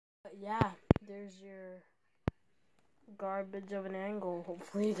Yeah, there's your garbage of an angle.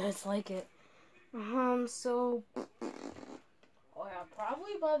 Hopefully you guys like it. So, oh yeah,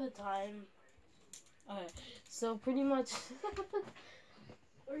 probably by the time, okay, so pretty much,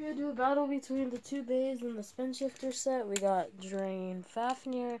 we're gonna do a battle between the two bays and the spin shifter set. We got Drain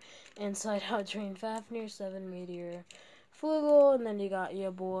Fafnir, Inside Out Drain Fafnir, 7 Meteor Flugel, and then you got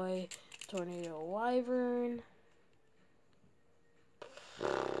your boy, Tornado Wyvern,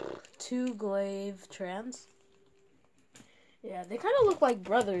 2 Glaive Trans. Yeah, they kind of look like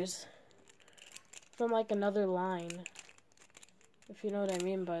brothers from like another line. If you know what I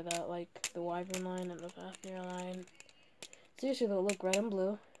mean by that, like the Wyvern line and the Fafnir line. Seriously though, look, red and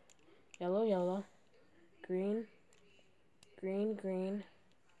blue, yellow, yellow, green, green, green,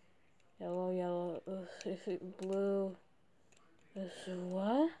 yellow, yellow, blue.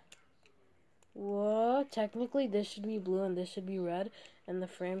 What? What? Technically, this should be blue and this should be red, and the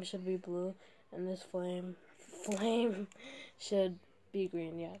frame should be blue, and this flame should be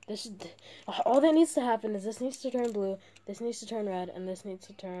green. Yeah, this should. All that needs to happen is this needs to turn blue, this needs to turn red, and this needs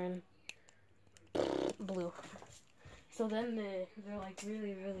to turn blue. So then they're like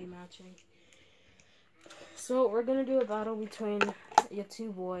really, really matching. So we're gonna do a battle between your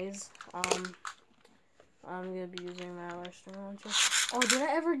two boys. I'm gonna be using my Western launcher. Oh, did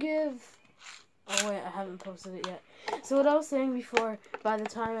I ever give? Oh wait, I haven't posted it yet. So what I was saying before, by the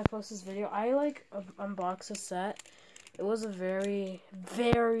time I post this video, I like unbox a set. It was a very,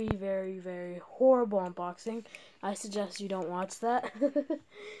 very, very, very horrible unboxing. I suggest you don't watch that.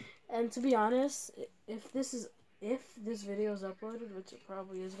 And to be honest, if this video is uploaded, which it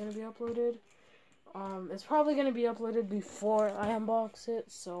probably is going to be uploaded, it's probably going to be uploaded before I unbox it,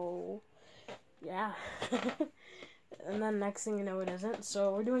 so yeah. And then next thing you know, it isn't.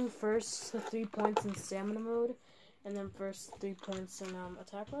 So we're doing first 3 points in stamina mode, and then first 3 points in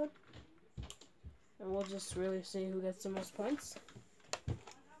attack mode. And we'll just really see who gets the most points.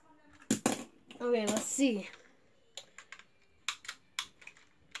 Okay, let's see.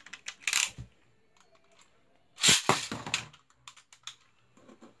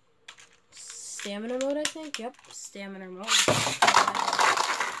 Stamina mode, I think. Yep, stamina mode.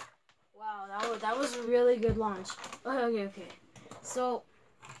 Wow, that was a really good launch. Okay. So,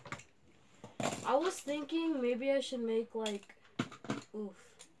 I was thinking maybe I should make like,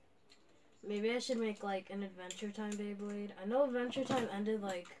 maybe I should make like an Adventure Time Beyblade. I know Adventure Time ended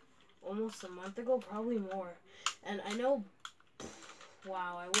like almost a month ago, probably more. And I know,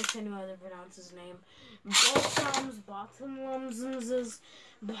 wow, I wish I knew how to pronounce his name.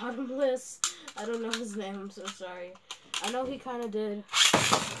 Bottomless. I don't know his name, I'm so sorry. I know he kind of did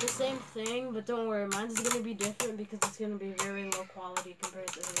the same thing, but don't worry, mine's going to be different because it's going to be very low quality compared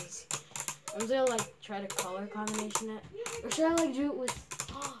to his. I'm just going to like try to color combination it. Or should I like do it with,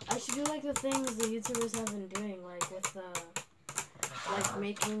 I should do like the things the YouTubers have been doing, like with like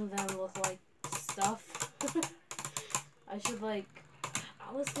making them look like stuff. I should like,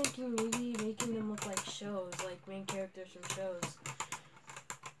 I was thinking maybe making them look like shows, like main characters from shows.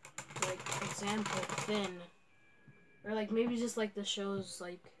 Like, for example, Finn. Or like maybe just like the show's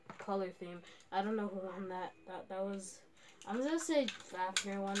like color theme. I don't know who won that. That was, I'm gonna say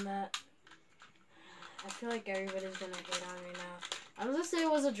Fafnir won that. I feel like everybody's gonna hate on me now. I'm gonna say it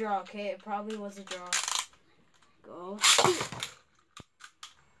was a draw, okay? It probably was a draw. Go.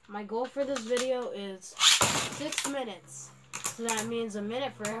 My goal for this video is 6 minutes. So that means a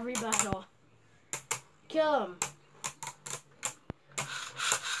minute for every battle. Kill him.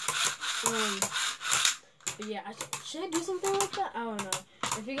 But yeah, should I do something like that? I don't know.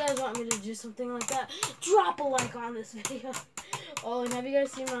 If you guys want me to do something like that, drop a like on this video. Oh, and have you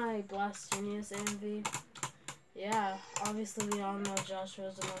guys seen my Blasphemous AMV? Yeah, obviously we all know Joshua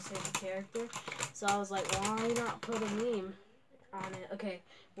is the most hated character. So I was like, why not put a meme on it? Okay,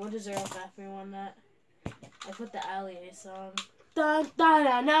 1-0 Fafnir won that. I put the Allier song. Dun dun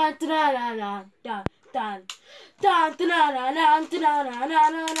dun dun dun dun dun dun dun dun dun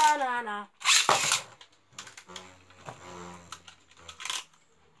dun dun dun dun.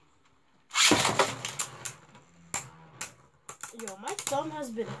 Yo, my thumb has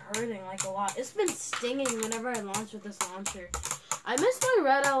been hurting like a lot. It's been stinging whenever I launch with this launcher. I missed my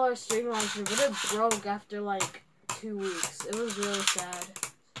Red LR string launcher, but it broke after like 2 weeks. It was really sad.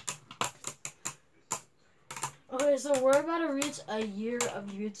 Okay, so we're about to reach a year of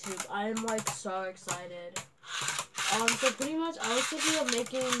YouTube. I am like so excited. So pretty much I was thinking of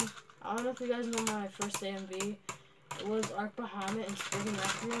making, I don't know if you guys know my first AMV. It was Arc Bahamut and Spring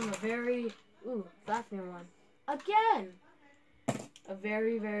Requiem, a very, Fafnir one. Again! A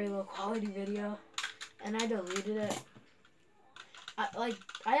very, very low quality video. And I deleted it.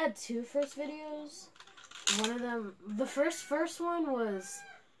 I had two first videos. One of them, the first one was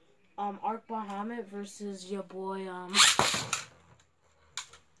Ark Bahamut versus your boy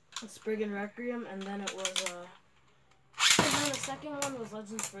Spriggan Requiem, and then it was and then the second one was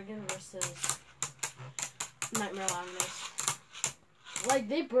Legend Spriggan versus Nightmare Laminus. Like,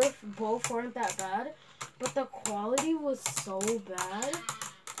 they both weren't that bad, but the quality was so bad.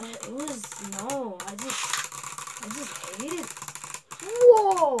 And it was, no, I just hate it.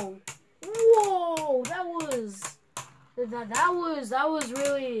 Whoa! Whoa! That was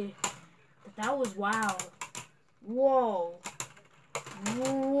really, that was wow. Whoa.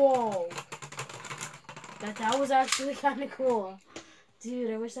 Whoa. That was actually kind of cool.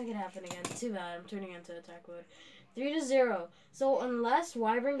 Dude, I wish that could happen again. Too bad, I'm turning into attack mode. 3-0. So unless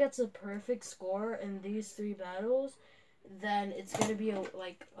Wyvern gets a perfect score in these 3 battles, then it's gonna be a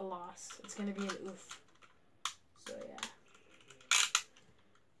loss. It's gonna be an oof. So yeah.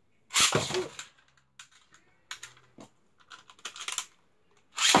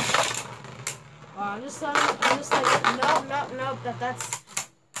 I'm just like, nope.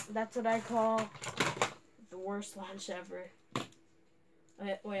 That's what I call the worst launch ever.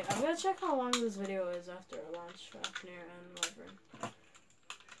 Wait, I'm gonna check how long this video is after I launch Fafnir and Wyvern.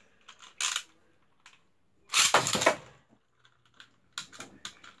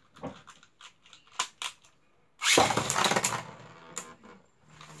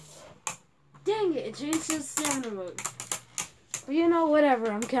 Dang it changed to stamina mode. But you know,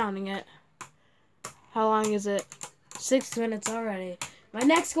 whatever, I'm counting it. How long is it? 6 minutes already. My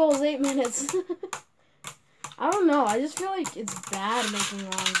next goal is 8 minutes. I don't know, I just feel like it's bad making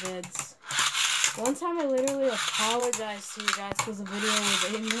long vids. One time I literally apologized to you guys because the video was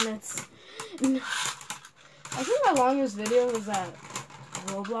 8 minutes. I think my longest video was that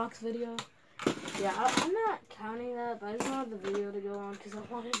Roblox video. Yeah, I'm not counting that, but I just wanted the video to go on because I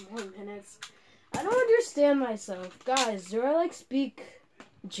wanted more minutes. I don't understand myself. Guys, do I speak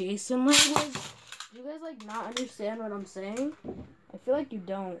Jason language? Do you guys not understand what I'm saying? I feel like you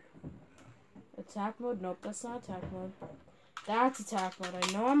don't. Attack mode? Nope, that's not attack mode. That's attack mode. I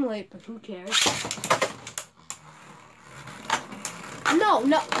know I'm late, but who cares? No,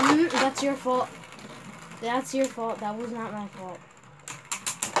 that's your fault. That's your fault. That was not my fault.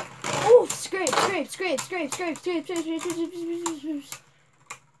 Oh, scrape.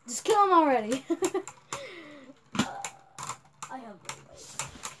 Just kill him already. I have no life.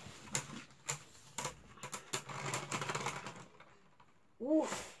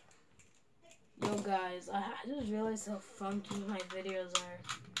 Oof. Yo guys, I just realized how funky my videos are.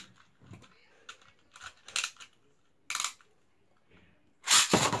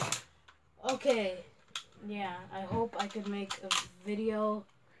 Okay, yeah, I hope I could make a video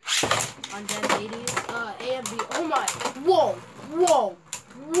on Dead 80s. A and B. Oh my! Whoa!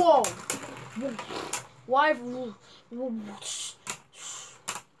 Why?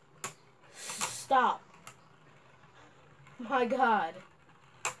 Stop! My God.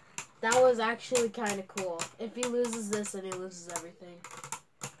 That was actually kind of cool. If he loses this, then he loses everything.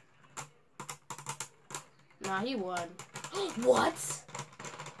 Nah, he won. What?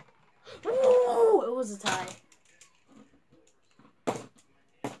 Ooh, it was a tie.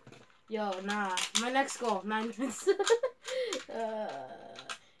 Yo, nah. My next goal, 9 minutes.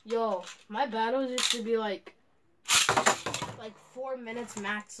 Yo, my battles used to be like 4 minutes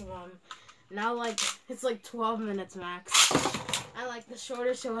maximum. Now, it's 12 minutes max. And, the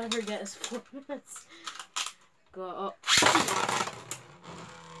shortest you'll ever get is 4 minutes. Go up.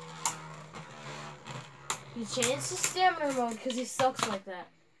 He changed to stamina mode because he sucks like that.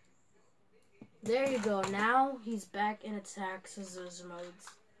 There you go. Now he's back in attack scissors modes.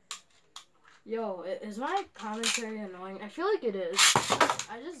 Yo, is my commentary annoying? I feel like it is.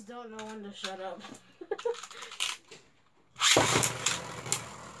 I just don't know when to shut up.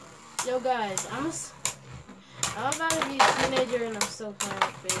 Yo, guys, I'm about to be a teenager and I'm still playing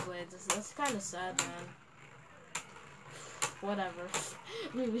with Beyblades. That's kind of sad, man. Whatever.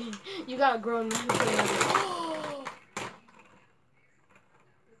 You got grown men playing.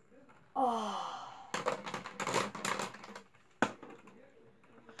 Oh.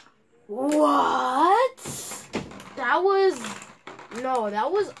 What? That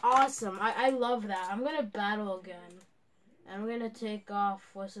was awesome. I love that. I'm gonna battle again. I'm gonna take off,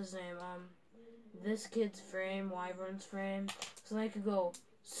 what's his name? This kid's frame, Wyvern's frame, so I could go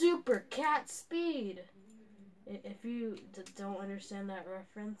super cat speed. If you don't understand that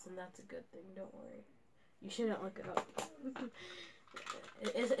reference, then that's a good thing. Don't worry. You shouldn't look it up.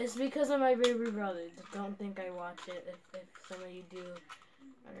 It's because of my baby brother. Don't think I watch it. If some of you do,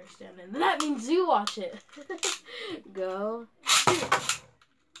 understand it. That means you watch it. Go.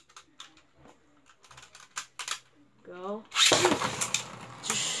 Go.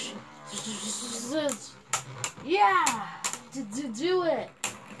 Yeah! Do it!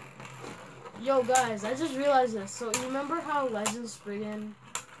 Yo, guys, I just realized this. So, you remember how Legend Spriggan...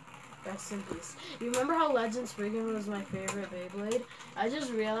 Rest in peace. You remember how Legend Spriggan was my favorite Beyblade? I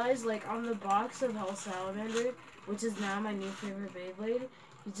just realized, like, on the box of Hell Salamander, which is now my new favorite Beyblade,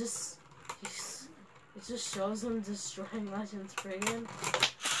 it just shows him destroying Legend Spriggan.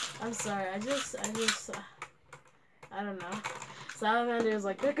 I'm sorry, I don't know. Salamander is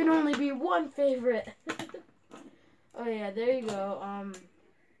like, there can only be one favorite. Oh yeah, there you go.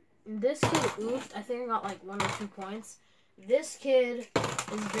 This kid oofed. I think I got like 1 or 2 points. This kid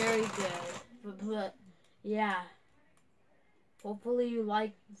is very good. But yeah. Hopefully you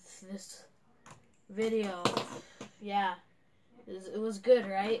like this video. Yeah. It was good,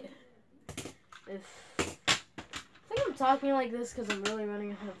 right? I think I'm talking like this because I'm really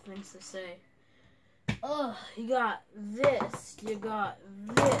running out of things to say. Oh, you got this, you got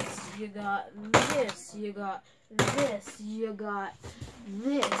this, you got this, you got this, you got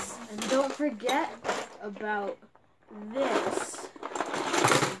this, and don't forget about this.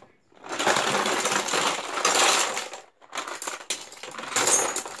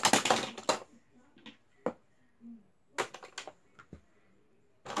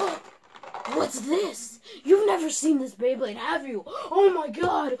 Oh, what's this? You've never seen this Beyblade, have you? Oh my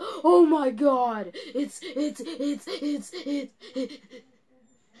god! Oh my god! It's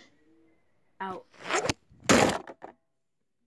out.